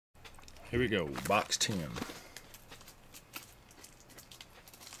Here we go, box 10.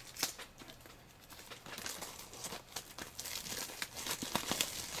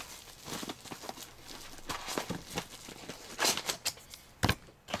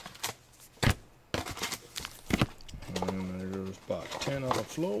 And there goes box 10 on the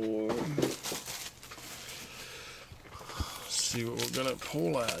floor. Let's see what we're gonna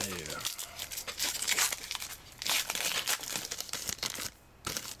pull out here.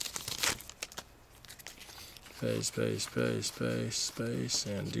 Space,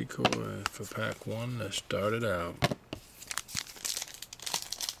 and decoy for pack 1. Let's start it out.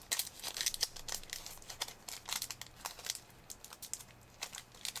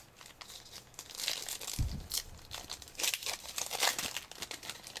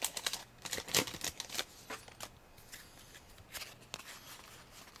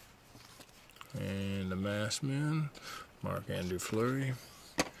 And the masked man, Marc-Andre Fleury.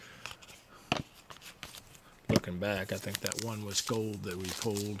 Looking back, I think that one was gold that we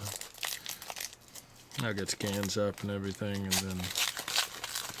pulled. I got scans up and everything, and then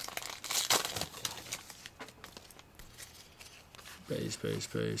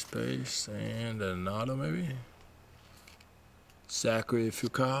base, and an auto maybe. Zachary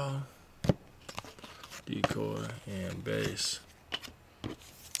Foucault, decoy, and base.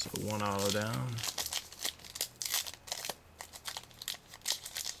 So one auto down.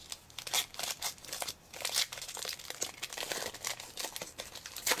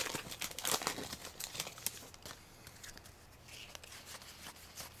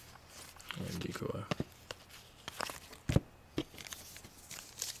 And decoy.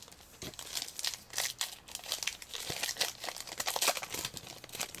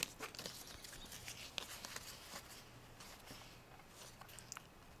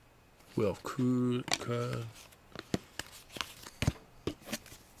 Will Kuka.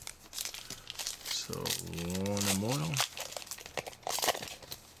 So one immortal.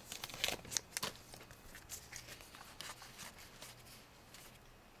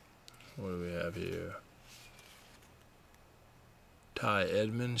 What do we have here? Ty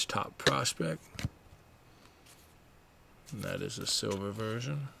Edmonds, top prospect. And that is a silver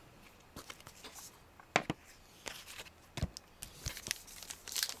version.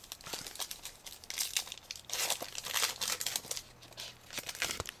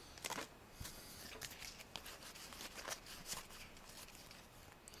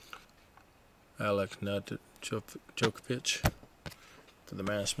 Alex Djokovic for the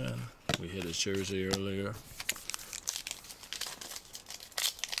masked man. We hit his jersey earlier.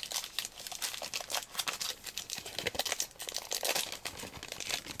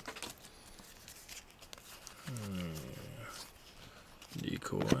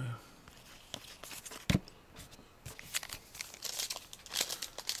 Decoy.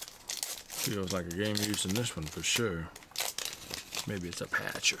 Feels like a game using this one for sure. Maybe it's a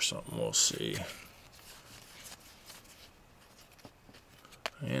patch or something, we'll see.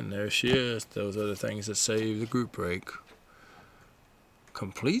 And there she is. Those are the things that save the group break.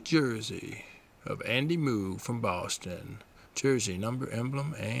 Complete jersey of Andy Moog from Boston. Jersey, number,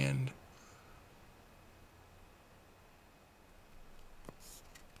 emblem, and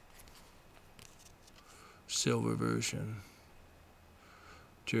silver version.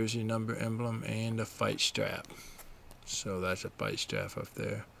 Jersey, number, emblem, and a fight strap. So that's a fight strap up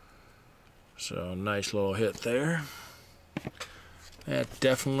there. So nice little hit there. That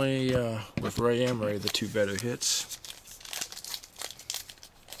definitely, with Ray Emery, the two better hits.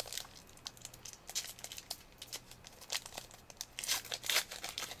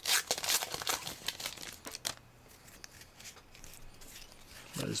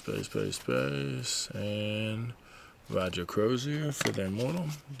 Space, and Roger Crozier for the immortal.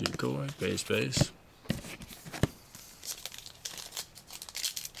 Decoy, base.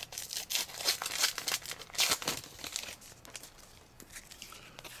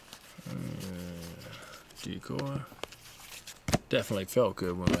 Decoy. Definitely felt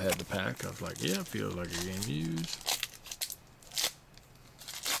good when I had the pack. I was like, yeah, feels like a game used.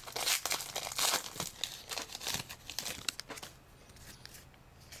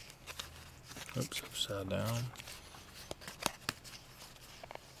 Oops, upside down.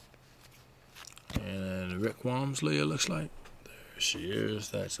 And Rick Walmsley, it looks like. There she is.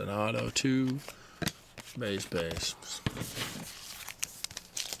 That's an auto 2. Base.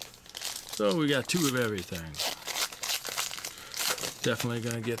 So we got 2 of everything. Definitely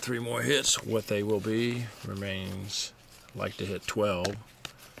going to get 3 more hits. What they will be remains. Like to hit 12.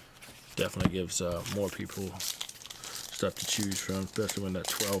 Definitely gives more people stuff to choose from, especially when that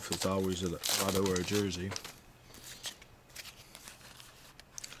 12th is always an auto or a jersey.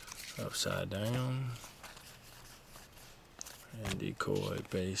 upside down, and decoy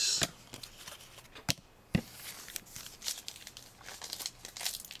base.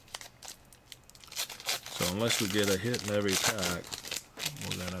 So unless we get a hit in every pack,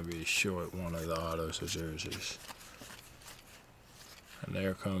 we're gonna be short one of the autos or jerseys. And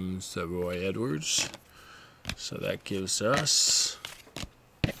there comes the Roy Edwards. So that gives us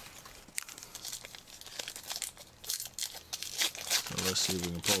let's see if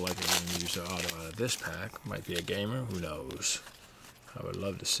we can pull like a game user auto out of this pack. Might be a gamer, who knows. I would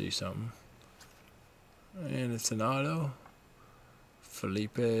love to see something. And it's an auto.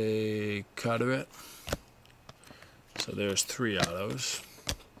 Felipe Carteret. So there's 3 autos.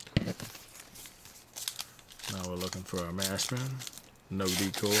 Now we're looking for a masked man. No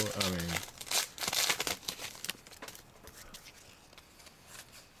decoy,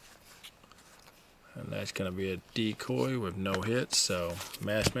 and that's going to be a decoy with no hits. So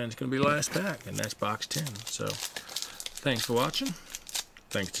masked man's going to be last pack, and that's box 10. So thanks for watching.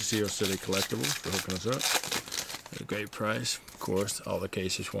 Thanks to Seal City Collectibles for hooking us up at a great price. Of course, all the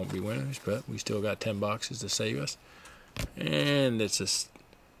cases won't be winners, but we still got 10 boxes to save us. And it's a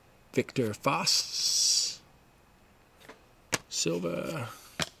Victor Foss Silver,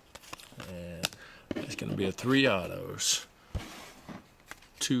 and it's going to be a 3 autos,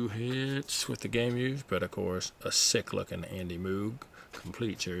 2 hits with the game used, but of course a sick looking Andy Moog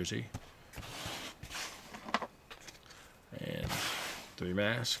complete jersey, and 3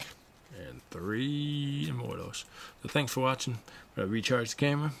 mask and 3 immortals. So thanks for watching. I'm going to recharge the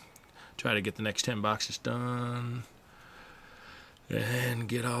camera, try to get the next 10 boxes done, and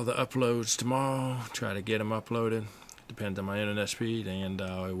get all the uploads tomorrow. Try to get them uploaded. Depends on my internet speed, and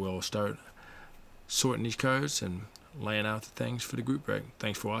I will start sorting these cards and laying out the things for the group break.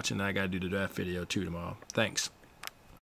 Thanks for watching. I gotta do the draft video too tomorrow. Thanks.